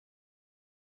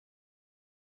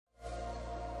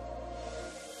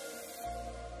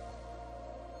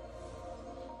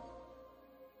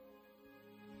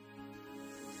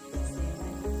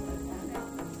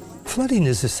Flooding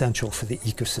is essential for the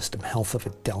ecosystem health of a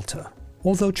delta.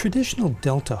 Although traditional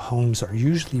delta homes are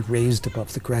usually raised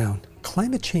above the ground,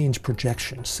 climate change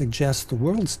projections suggest the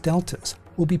world's deltas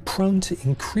will be prone to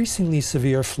increasingly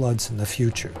severe floods in the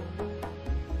future.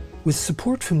 With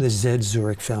support from the Z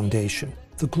Zurich Foundation,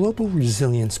 the Global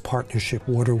Resilience Partnership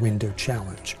Water Window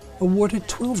Challenge awarded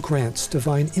 12 grants to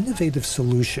find innovative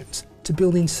solutions to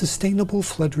building sustainable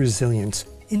flood resilience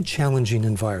in challenging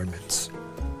environments.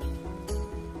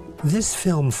 This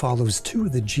film follows two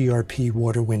of the GRP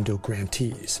Water Window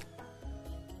grantees,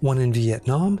 one in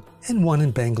Vietnam and one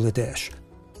in Bangladesh,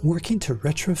 working to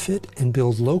retrofit and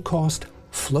build low-cost,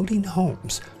 floating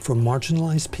homes for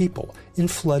marginalized people in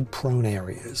flood-prone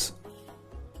areas.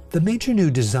 The major new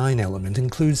design element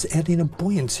includes adding a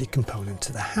buoyancy component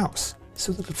to the house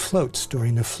so that it floats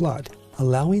during a flood,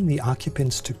 allowing the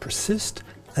occupants to persist,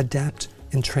 adapt,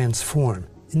 and transform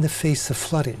in the face of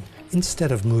flooding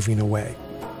instead of moving away.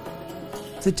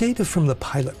 The data from the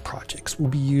pilot projects will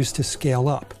be used to scale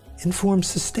up and form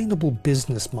sustainable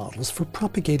business models for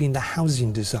propagating the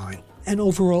housing design and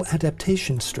overall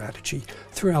adaptation strategy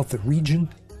throughout the region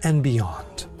and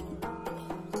beyond.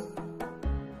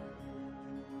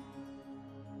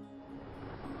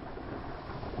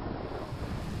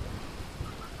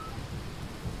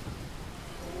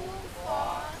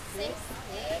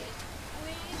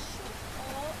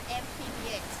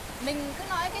 Mình cứ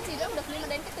nói cái gì cũng được nhưng mà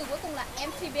đến cái từ cuối cùng là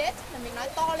amphibious là mình nói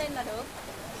to lên là được.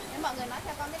 Nên mọi người nói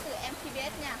theo con cái từ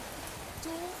amphibious nha.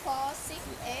 2, 4, 6,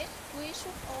 8, we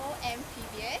should all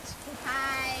amphibious.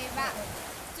 2, 3.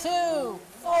 2,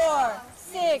 4,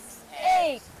 6,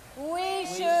 8, we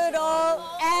should all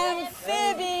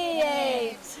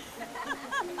amphibiate.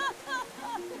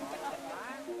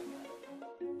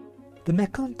 The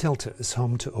Mekong Delta is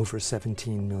home to over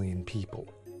 17 million people,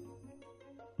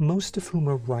 most of whom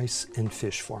are rice and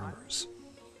fish farmers.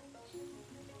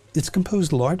 It's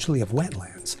composed largely of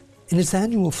wetlands, and its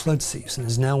annual flood season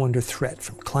is now under threat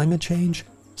from climate change,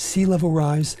 sea level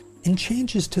rise, and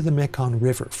changes to the Mekong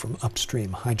River from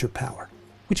upstream hydropower,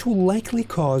 which will likely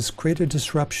cause greater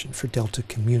disruption for Delta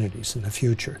communities in the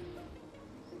future.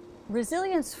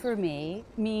 Resilience for me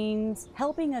means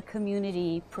helping a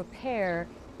community prepare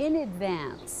in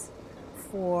advance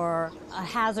for a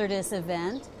hazardous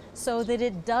event so that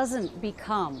it doesn't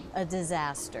become a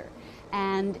disaster.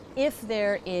 And if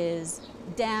there is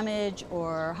damage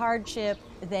or hardship,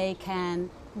 they can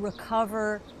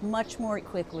recover much more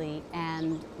quickly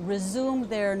and resume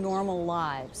their normal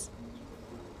lives.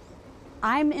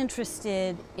 I'm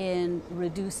interested in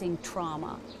reducing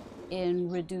trauma, in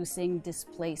reducing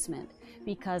displacement,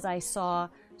 because I saw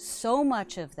so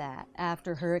much of that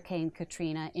after Hurricane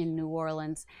Katrina in New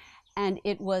Orleans, and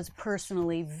it was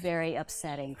personally very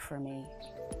upsetting for me.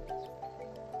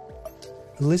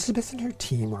 Elizabeth and her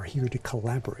team are here to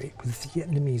collaborate with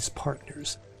Vietnamese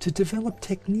partners to develop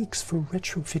techniques for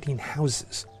retrofitting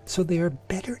houses so they are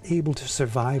better able to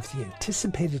survive the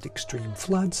anticipated extreme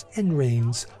floods and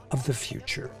rains of the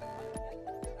future.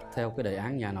 Theo cái đề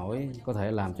án nhà nổi có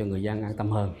thể làm cho người dân an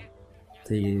tâm hơn.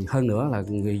 Thì hơn nữa là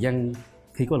người dân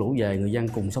khi có lũ về, người dân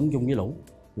cùng sống chung với lũ.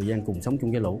 Người dân cùng sống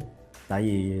chung với lũ. Tại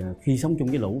vì khi sống chung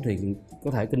với lũ thì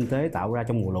có thể kinh tế tạo ra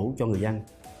trong mùa lũ cho người dân.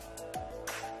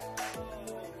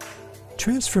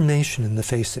 Transformation in the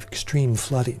face of extreme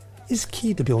flooding is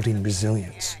key to building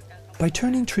resilience. By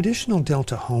turning traditional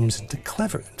Delta homes into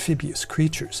clever amphibious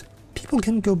creatures, people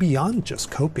can go beyond just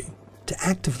coping to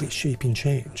actively shaping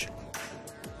change.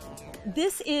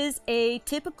 This is a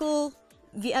typical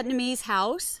Vietnamese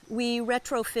house. We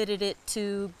retrofitted it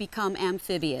to become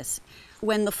amphibious.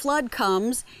 When the flood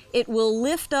comes, it will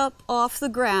lift up off the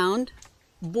ground,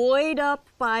 buoyed up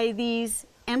by these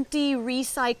empty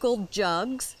recycled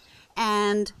jugs,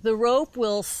 and the rope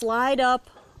will slide up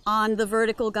on the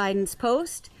vertical guidance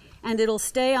post, and it'll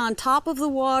stay on top of the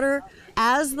water.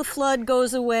 As the flood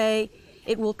goes away,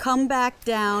 it will come back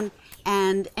down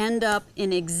and end up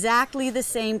in exactly the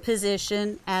same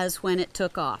position as when it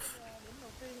took off.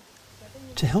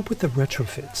 To help with the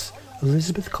retrofits,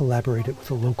 Elizabeth collaborated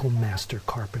with a local master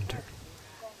carpenter.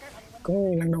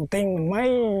 Cũng lần đầu tiên mình mới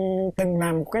từng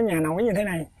làm một cái nhà nổi như thế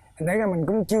này. Thế ra mình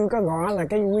cũng chưa có rõ là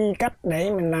cái quy cách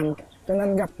để mình làm, cho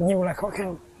nên gặp nhiều là khó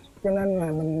khăn. Cho nên là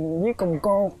mình với cùng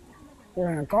cô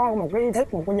là có một cái ý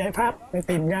thức, một cái giải pháp để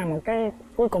tìm ra một cái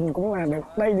cuối cùng cũng là được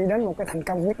đây đi đến một cái thành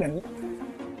công nhất định.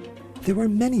 There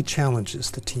were many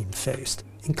challenges the team faced,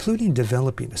 including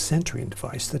developing a centering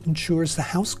device that ensures the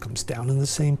house comes down in the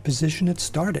same position it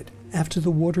started after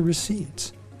the water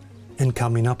recedes, and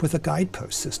coming up with a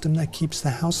guidepost system that keeps the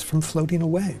house from floating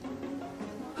away.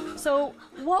 So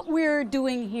what we're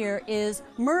doing here is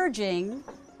merging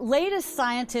latest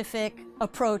scientific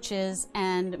approaches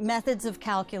and methods of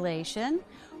calculation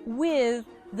with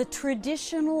the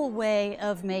traditional way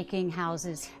of making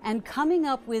houses and coming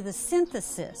up with a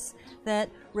synthesis that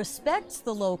respects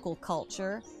the local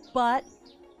culture but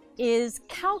is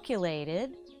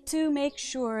calculated to make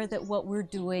sure that what we're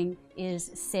doing is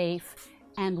safe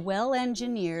and well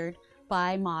engineered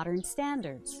by modern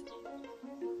standards.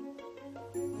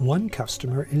 One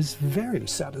customer is very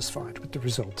satisfied with the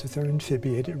result of their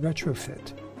amphibiated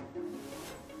retrofit.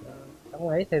 Ông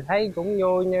ấy thì thấy cũng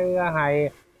vui như Hài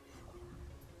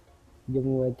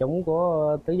dùng chủng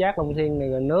của tứ giác Long Xuyên này,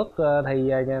 nước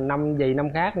thì năm gì năm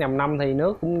khác, nhằm năm thì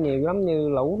nước cũng nhiều lắm, như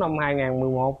lũ năm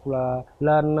 2011 là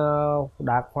lên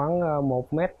đạt khoảng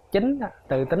 1,9 m,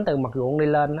 tính từ mặt ruộng đi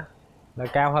lên là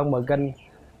cao hơn bờ kênh.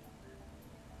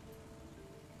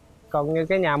 Còn như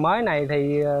cái nhà mới này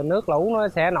thì nước lũ nó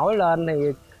sẽ nổi lên thì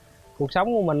cuộc sống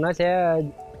của mình nó sẽ.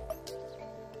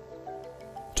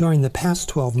 During the past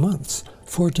 12 months,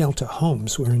 4 Delta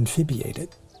homes were amphibiated.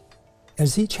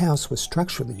 As each house was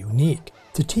structurally unique,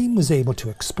 the team was able to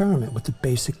experiment with the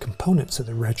basic components of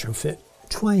the retrofit,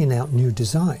 trying out new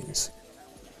designs.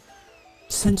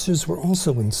 Sensors were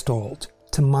also installed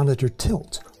to monitor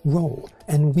tilt, roll,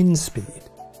 and wind speed.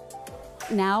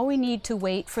 Now we need to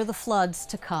wait for the floods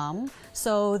to come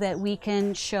so that we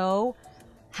can show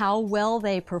how well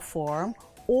they perform,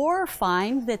 or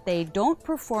find that they don't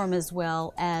perform as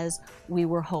well as we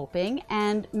were hoping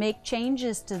and make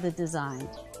changes to the design.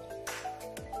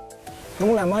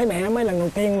 Cũng là mới mẻ, mới lần đầu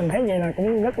tiên mình thấy vậy là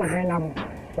cũng rất là hài lòng.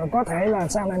 Rồi có thể là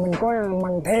sau này mình có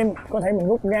bằng thêm, có thể mình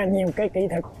rút ra nhiều cái kỹ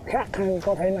thuật khác hơn,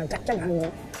 có thể là chắc chắn hơn nữa.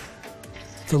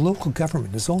 The local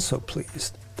government is also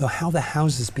pleased, though how the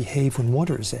houses behave when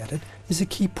water is added is a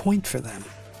key point for them.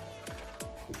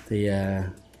 Thì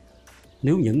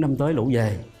nếu những năm tới lũ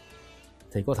về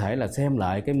thì có thể là xem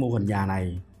lại cái mô hình nhà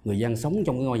này, người dân sống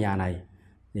trong cái ngôi nhà này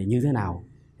thì như thế nào,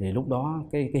 thì lúc đó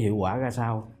cái hiệu quả ra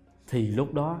sao, thì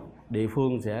lúc đó địa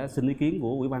phương sẽ xin ý kiến của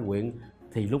ủy ban huyện,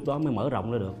 thì lúc đó mới mở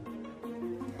rộng ra được.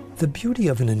 The beauty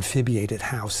of an amphibiated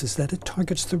house is that it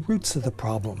targets the roots of the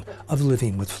problem of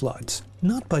living with floods,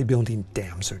 not by building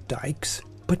dams or dikes,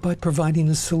 but by providing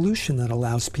a solution that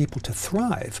allows people to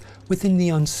thrive within the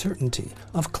uncertainty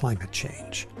of climate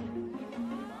change.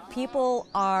 People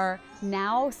are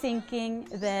now thinking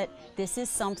that this is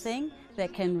something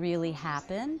that can really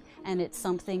happen, and it's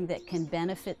something that can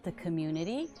benefit the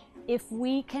community. If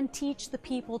we can teach the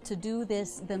people to do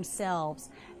this themselves,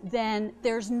 then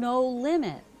there's no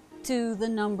limit to the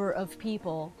number of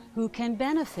people who can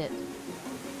benefit.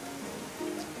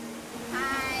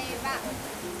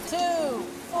 2,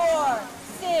 4,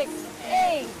 6,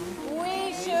 8.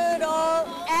 We should all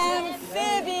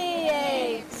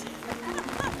amphibiate.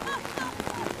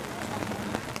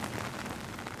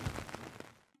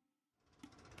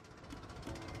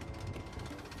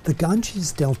 The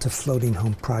Ganges Delta Floating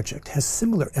Home Project has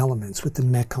similar elements with the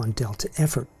Mekong Delta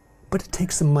effort, but it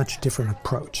takes a much different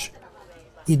approach.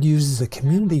 It uses a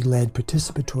community-led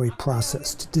participatory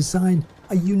process to design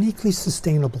a uniquely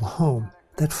sustainable home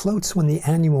that floats when the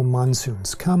annual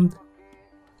monsoons come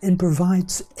and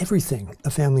provides everything a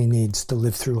family needs to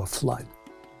live through a flood.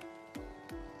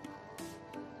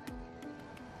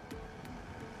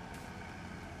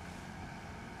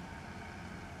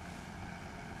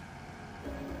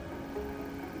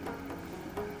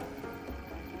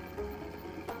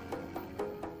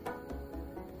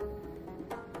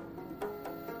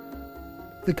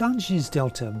 The Ganges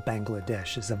Delta of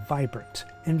Bangladesh is a vibrant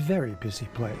and very busy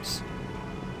place.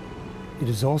 It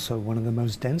is also one of the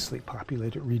most densely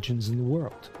populated regions in the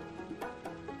world.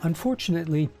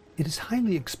 Unfortunately, it is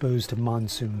highly exposed to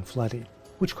monsoon flooding,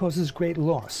 which causes great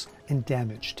loss and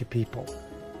damage to people.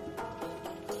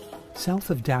 South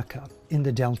of Dhaka, in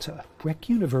the Delta, BRAC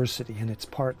University and its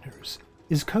partners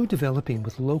is co-developing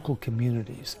with local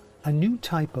communities a new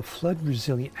type of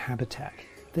flood-resilient habitat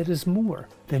that is more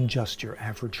than just your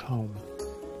average home.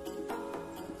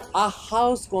 A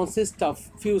house consists of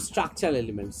few structural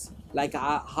elements, like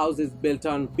a house is built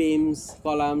on beams,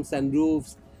 columns, and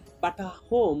roofs. But a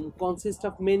home consists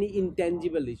of many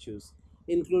intangible issues,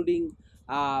 including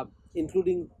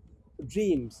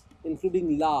dreams,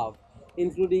 including love,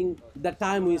 including the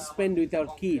time we spend with our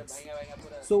kids.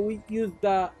 So we use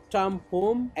the term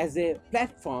home as a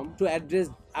platform to address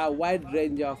a wide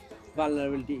range of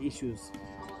vulnerability issues.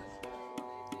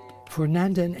 For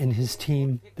Nandan and his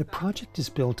team, the project is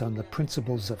built on the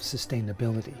principles of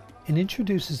sustainability and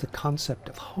introduces the concept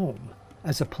of home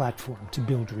as a platform to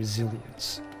build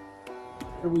resilience.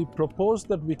 We propose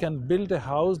that we can build a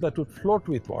house that would float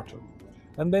with water,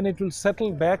 and then it will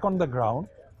settle back on the ground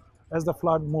as the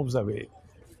flood moves away.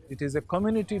 It is a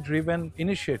community-driven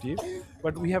initiative,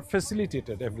 but we have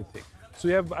facilitated everything. So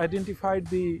we have identified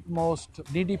the most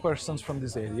needy persons from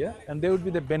this area, and they would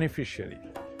be the beneficiary.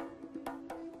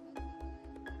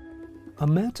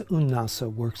 Amat Unnasa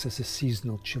works as a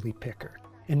seasonal chili picker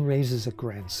and raises a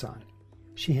grandson.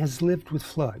 She has lived with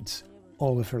floods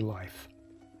all of her life.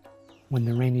 When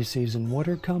the rainy season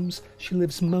water comes, she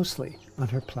lives mostly on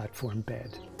her platform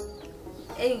bed.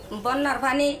 এই বন্যার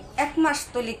পানি এক মাস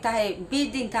তলিক থাকে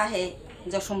 20 দিন থাকে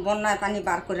যখন বন্যার পানি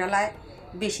বার করে লায়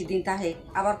বেশি দিন থাকে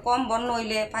আবার কম বন্যা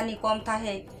হইলে পানি কম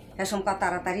থাকে এসমকা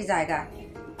তাড়াতাড়ি জায়গা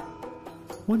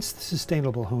Once the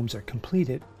sustainable homes are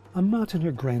completed, Amat and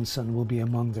her grandson will be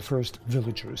among the first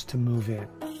villagers to move in.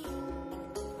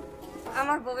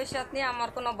 আমার ভবিষ্যৎ নিয়ে আমার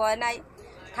কোনো ভয় নাই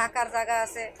থাকার জায়গা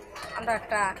আছে আমরা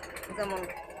একটা যেমন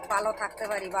ভালো থাকতে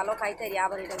পারি ভালো খাইতে পারি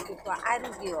আবার এটা কিন্তু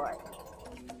আরোগ্য হয়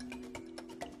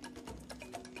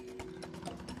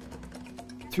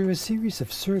Through a series of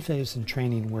surveys and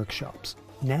training workshops,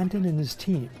 Nandan and his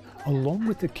team, along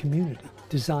with the community,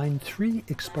 designed 3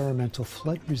 experimental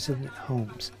flood-resilient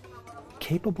homes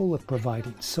capable of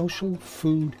providing social,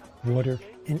 food, water,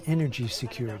 and energy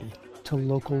security to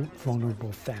local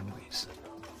vulnerable families.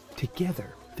 Together,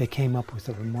 they came up with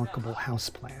a remarkable house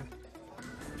plan.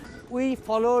 We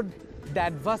followed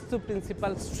that Vastu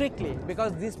principle strictly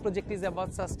because this project is about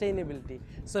sustainability.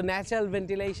 So natural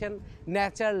ventilation,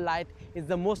 natural light is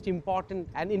the most important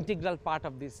and integral part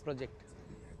of this project.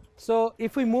 So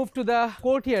if we move to the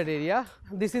courtyard area,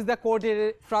 this is the court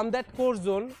area. From that court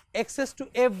zone, access to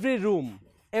every room,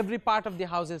 every part of the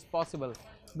house is possible.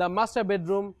 The master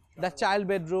bedroom, the child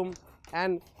bedroom,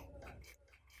 and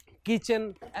kitchen,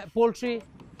 poultry.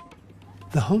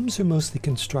 The homes are mostly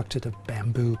constructed of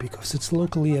bamboo because it's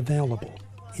locally available,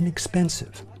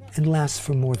 inexpensive, and lasts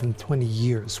for more than 20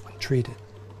 years when treated.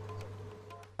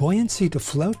 Buoyancy to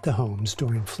float the homes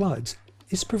during floods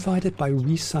is provided by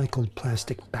recycled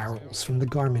plastic barrels from the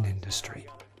garment industry.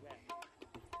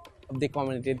 The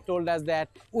community told us that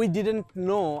we didn't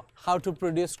know how to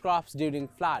produce crops during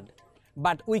flood,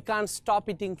 but we can't stop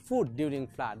eating food during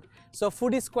flood. So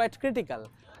food is quite critical.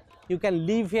 You can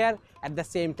live here, at the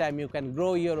same time you can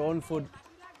grow your own food.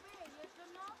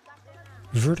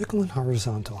 Vertical and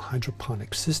horizontal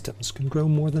hydroponic systems can grow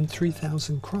more than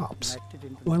 3,000 crops,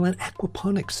 while an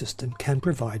aquaponic system can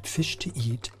provide fish to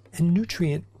eat and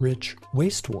nutrient-rich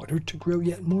wastewater to grow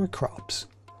yet more crops.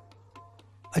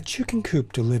 A chicken coop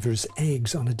delivers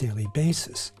eggs on a daily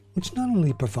basis, which not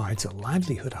only provides a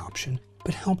livelihood option,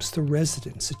 but helps the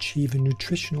residents achieve a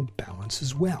nutritional balance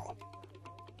as well.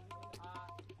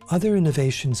 Other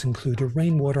innovations include a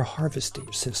rainwater harvesting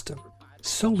system,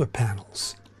 solar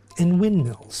panels, and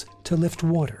windmills to lift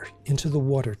water into the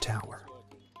water tower.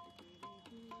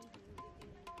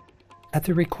 At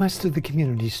the request of the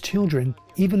community's children,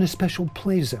 even a special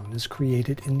play zone is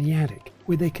created in the attic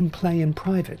where they can play in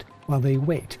private while they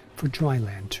wait for dry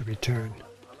land to return.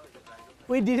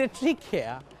 We did a trick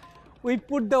here. We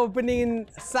put the opening in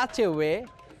such a way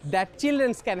that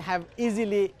children can have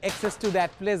easily access to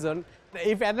that play zone.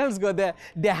 If adults go there,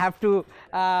 they have to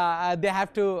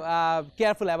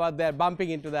careful about their bumping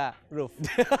into the roof.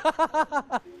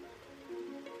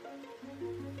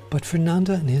 But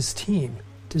Fernanda and his team,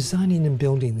 designing and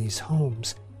building these homes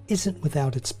isn't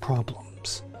without its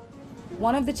problems.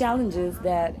 One of the challenges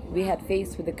that we had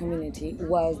faced with the community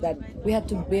was that we had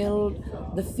to build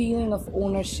the feeling of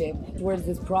ownership towards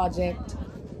this project.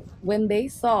 When they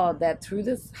saw that through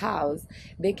this house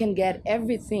they can get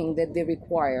everything that they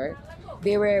require,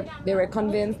 they were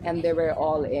convinced and they were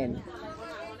all in.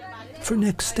 For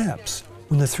next steps,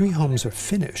 when the 3 homes are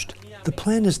finished, the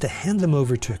plan is to hand them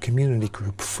over to a community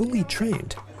group fully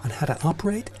trained on how to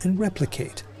operate and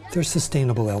replicate their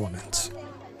sustainable elements.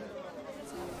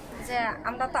 যে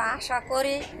আমরা তো আশা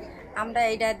করি আমরা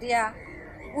এইটা দিয়া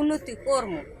উন্নতি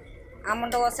করব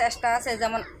আমারও চেষ্টা আছে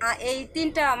যেমন এই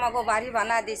 3টা আমাগো বাড়ি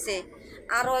বানা দিছে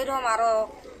আর ওইরকম আরো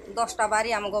 10টা বাড়ি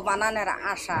আমাগো বানানোর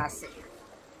আশা আছে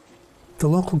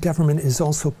The local government is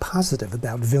also positive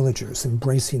about villagers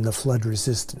embracing the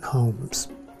flood-resistant homes.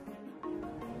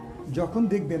 যখন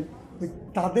দেখবেন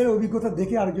তাদের অভিজ্ঞতা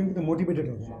দেখে আরেকজন কিন্তু মোটিভেটেড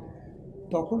হবে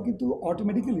তখন কিন্তু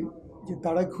অটোমেটিক্যালি যে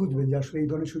তারাই খুঁজবেন যে আসলে এই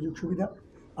ধরনের সুযোগ সুবিধা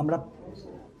আমরা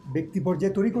ব্যক্তি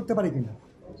পর্যায়ে তৈরি করতে পারি কিনা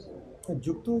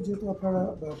যুক্ত যেহেতু আপনারা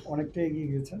অনেকটা এগিয়ে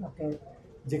গিয়েছেন আপনারা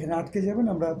যেখানে আটকে যাবেন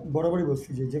আমরা বরাবরই বলছি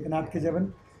যে যেখানে আটকে যাবেন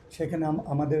সেখানে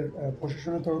আমাদের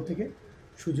প্রশাসনের তরফ থেকে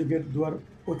সুযোগের দুয়ার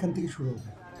ওইখান থেকে শুরু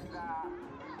হবে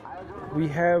We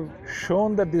have shown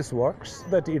that this works,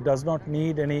 that it does not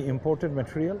need any imported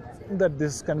material, that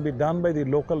this can be done by the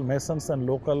local masons and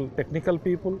local technical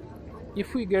people,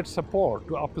 If we get support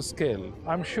to upscale,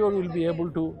 I'm sure we'll be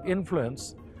able to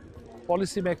influence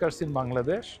policymakers in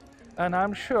Bangladesh, and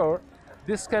I'm sure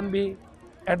this can be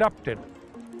adopted.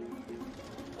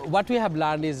 What we have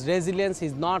learned is resilience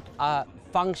is not a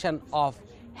function of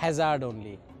hazard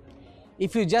only.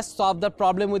 If you just solve the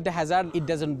problem with the hazard, it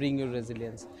doesn't bring you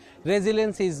resilience.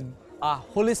 Resilience is a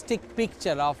holistic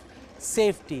picture of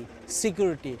safety,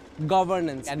 security,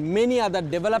 governance, and many other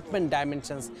development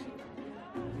dimensions.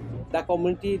 The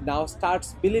community now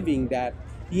starts believing that,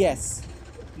 yes,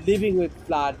 living with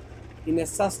flood in a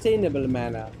sustainable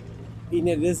manner, in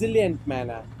a resilient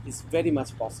manner, is very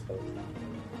much possible.